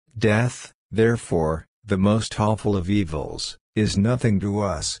Death, therefore, the most awful of evils, is nothing to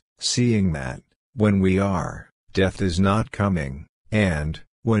us, seeing that, when we are, death is not coming, and,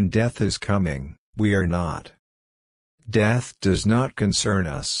 when death is coming, we are not. Death does not concern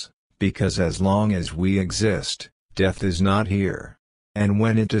us, because as long as we exist, death is not here. And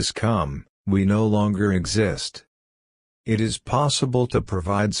when it has come, we no longer exist. It is possible to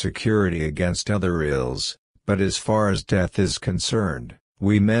provide security against other ills, but as far as death is concerned,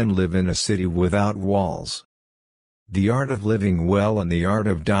 we men live in a city without walls. The art of living well and the art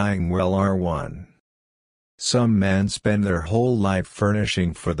of dying well are one. Some men spend their whole life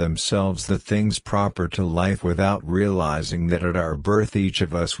furnishing for themselves the things proper to life without realizing that at our birth each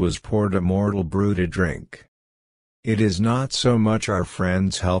of us was poured a mortal brew to drink. It is not so much our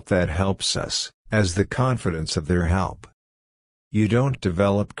friends' help that helps us, as the confidence of their help. You don't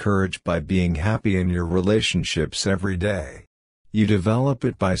develop courage by being happy in your relationships every day. You develop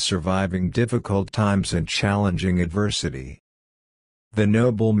it by surviving difficult times and challenging adversity. The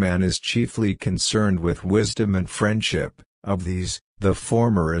noble man is chiefly concerned with wisdom and friendship. Of these, the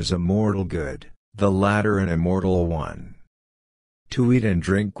former is a mortal good, the latter an immortal one. To eat and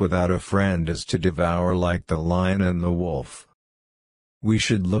drink without a friend is to devour like the lion and the wolf. We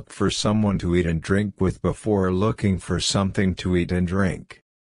should look for someone to eat and drink with before looking for something to eat and drink.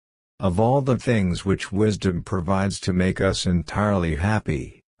 Of all the things which wisdom provides to make us entirely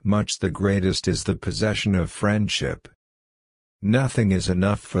happy, much the greatest is the possession of friendship. Nothing is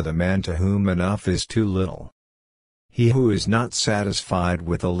enough for the man to whom enough is too little. He who is not satisfied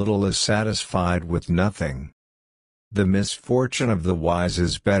with a little is satisfied with nothing. The misfortune of the wise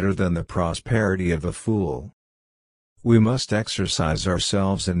is better than the prosperity of a fool. We must exercise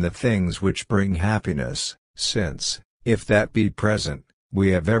ourselves in the things which bring happiness, since, if that be present,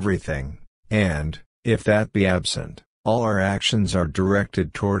 we have everything, and, if that be absent, all our actions are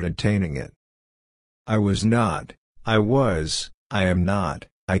directed toward attaining it. I was not, I was, I am not,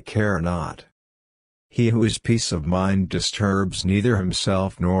 I care not. He who is peace of mind disturbs neither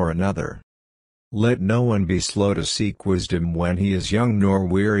himself nor another. Let no one be slow to seek wisdom when he is young nor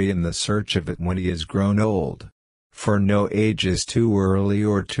weary in the search of it when he is grown old. For no age is too early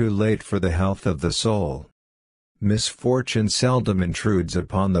or too late for the health of the soul. Misfortune seldom intrudes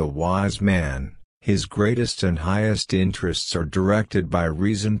upon the wise man, his greatest and highest interests are directed by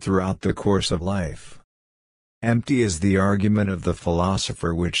reason throughout the course of life. Empty is the argument of the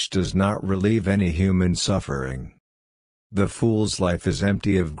philosopher which does not relieve any human suffering. The fool's life is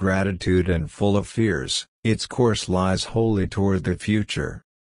empty of gratitude and full of fears, its course lies wholly toward the future.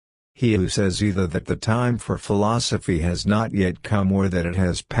 He who says either that the time for philosophy has not yet come or that it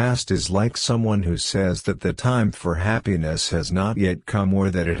has passed is like someone who says that the time for happiness has not yet come or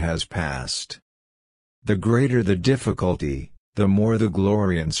that it has passed. The greater the difficulty, the more the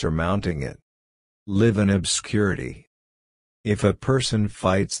glory in surmounting it. Live in obscurity. If a person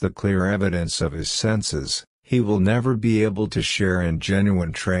fights the clear evidence of his senses, he will never be able to share in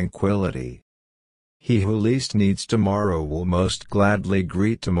genuine tranquility. He who least needs tomorrow will most gladly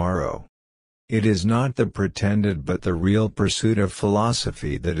greet tomorrow. It is not the pretended but the real pursuit of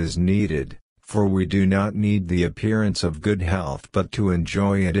philosophy that is needed, for we do not need the appearance of good health but to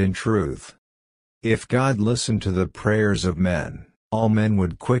enjoy it in truth. If God listened to the prayers of men, all men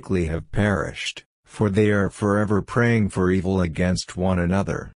would quickly have perished, for they are forever praying for evil against one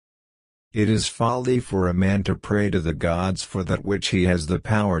another. It is folly for a man to pray to the gods for that which he has the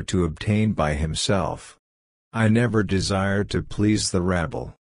power to obtain by himself. I never desired to please the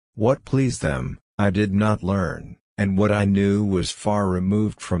rabble. What pleased them, I did not learn, and what I knew was far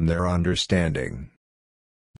removed from their understanding.